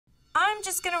I'm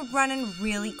just gonna run in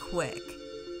really quick.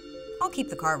 I'll keep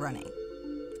the car running.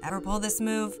 Ever pull this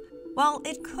move? Well,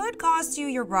 it could cost you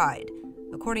your ride.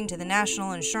 According to the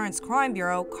National Insurance Crime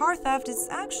Bureau, car theft is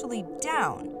actually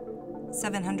down.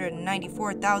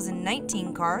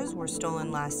 794,019 cars were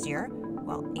stolen last year,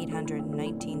 while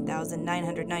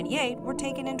 819,998 were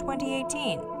taken in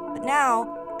 2018. But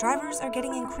now, drivers are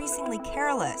getting increasingly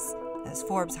careless. As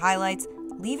Forbes highlights,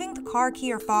 leaving the car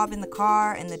key or fob in the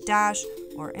car, in the dash,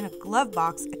 or in a glove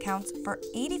box accounts for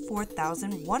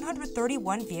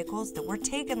 84,131 vehicles that were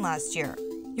taken last year.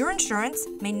 Your insurance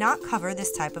may not cover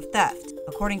this type of theft.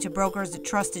 According to brokers at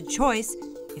Trusted Choice,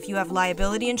 if you have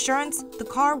liability insurance, the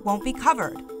car won't be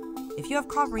covered. If you have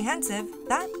comprehensive,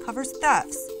 that covers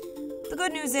thefts. The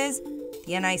good news is,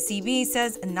 the NICB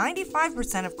says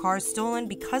 95% of cars stolen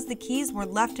because the keys were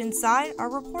left inside are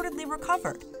reportedly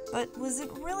recovered. But was it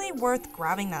really worth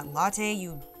grabbing that latte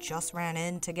you just ran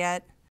in to get?